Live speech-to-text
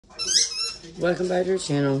Welcome back to our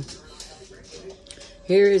channel.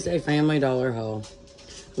 Here is a Family Dollar haul.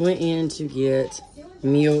 Went in to get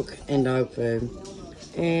milk and dog food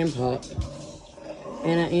and pop.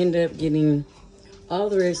 And I ended up getting all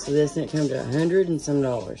the rest of this, and it came to $100 and some.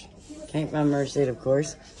 Can't find my receipt, of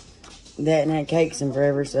course. They hadn't had cakes in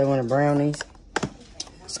forever, so they wanted brownies.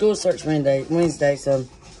 School starts Wednesday, so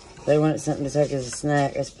they wanted something to take as a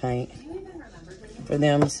snack, as paint for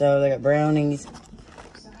them. So they got brownies,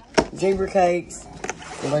 zebra cakes.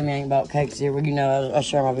 Believe me, I ain't bought cakes here. Well, you know, I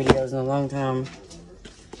share my videos in a long time.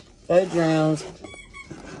 Fudge rounds.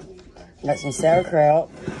 Got some sauerkraut.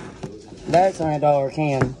 That's only $1 a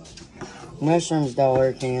can. Mushrooms $1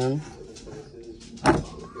 a can.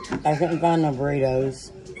 I couldn't find no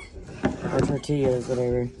burritos or tortillas,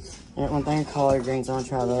 whatever. And one thing, collard greens. I want to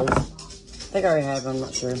try those. I think I already have them. I'm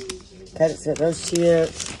not sure. Cadet's got those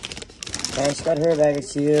chips. Ash got her bag of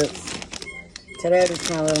chips. Today I just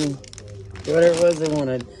kind of let them do whatever it was they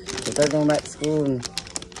wanted. If they're going back to school, and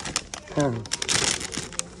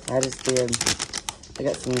I just did. I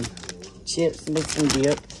got some chips and some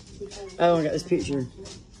dip. Oh, I got this picture.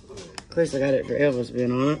 Of course, I got it for Elvis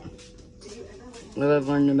being on it. I love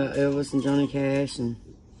learning about Elvis and Johnny Cash, and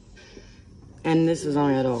this was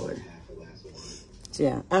only $1. So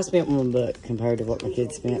yeah, I spent $1 compared to what my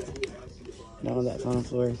kids spent. All that fun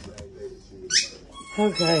floor.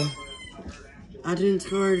 Okay. Itunes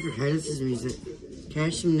card for Cadet's music.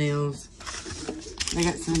 Cash some nails. They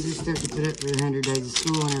got some good stuff to put up for 100 days of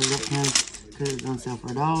school whenever that comes, because it's on sale for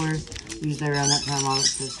 $1. Usually around that time all it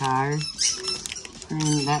says higher.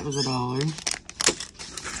 And that was $1.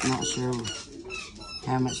 Not sure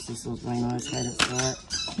how much this little thing was. Cadet's got.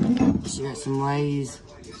 She got some Lay's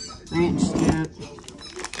ranch dip.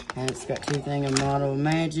 Cadet's got 2 things of Model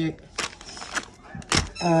Magic.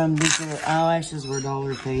 These little eyelashes were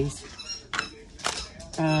 $1 a piece.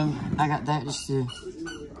 I got that just to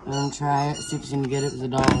try it, see if it's gonna get it. It was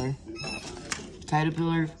 $1.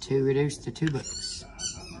 Caterpillar, 2 reduced to $2.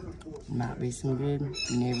 Might be some good,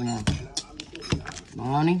 you never know.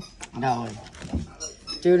 Bologna,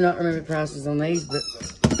 $1. Do not remember prices on these, but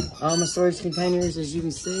all my storage containers, as you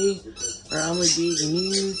can see, are only big and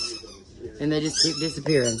used, and they just keep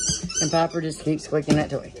disappearing. And Piper just keeps squeaking that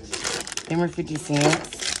toy. Them were 50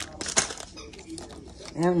 cents.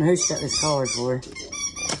 I don't know who she got this collar for.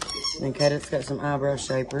 Then Cadet's got some eyebrow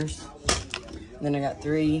shapers. Then I got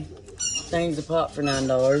 3 things of pop for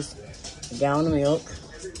 $9. A gallon of milk.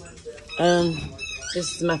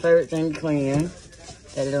 This is my favorite thing to clean.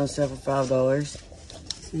 Got it on sale for $5.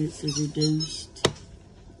 See, it says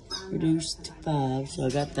reduced to 5. So I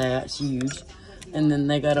got that. It's huge. And then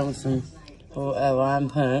they got on some lime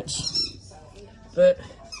punch. But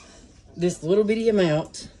this little bitty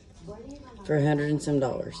amount for $100 and some.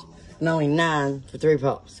 And only 9 for 3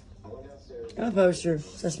 pops. Got a poster,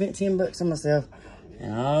 so I spent $10 on myself,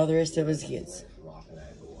 and all the rest of us kids.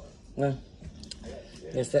 Well,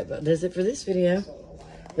 I guess that about does it for this video.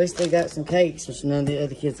 At least they got some cakes, which none of the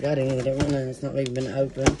other kids got any. They don't know, it's not even been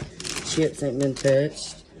opened. Chips ain't been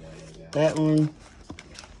touched. That one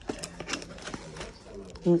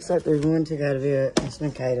looks like there's one took out of it. It's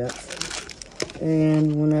been Cadence.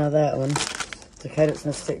 And one out of that one. The Cadence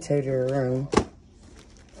must stick to her room.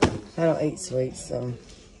 I don't eat sweets, so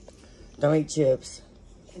don't eat chips.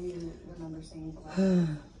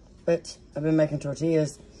 But I've been making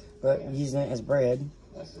tortillas, but using it as bread.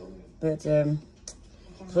 But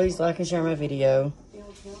please like and share my video.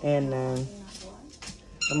 And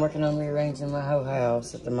I'm working on rearranging my whole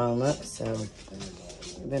house at the moment, so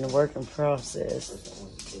it's been a work in process.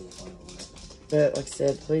 But like I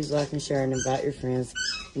said, please like and share and invite your friends.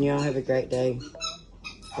 And y'all have a great day.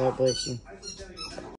 God bless you.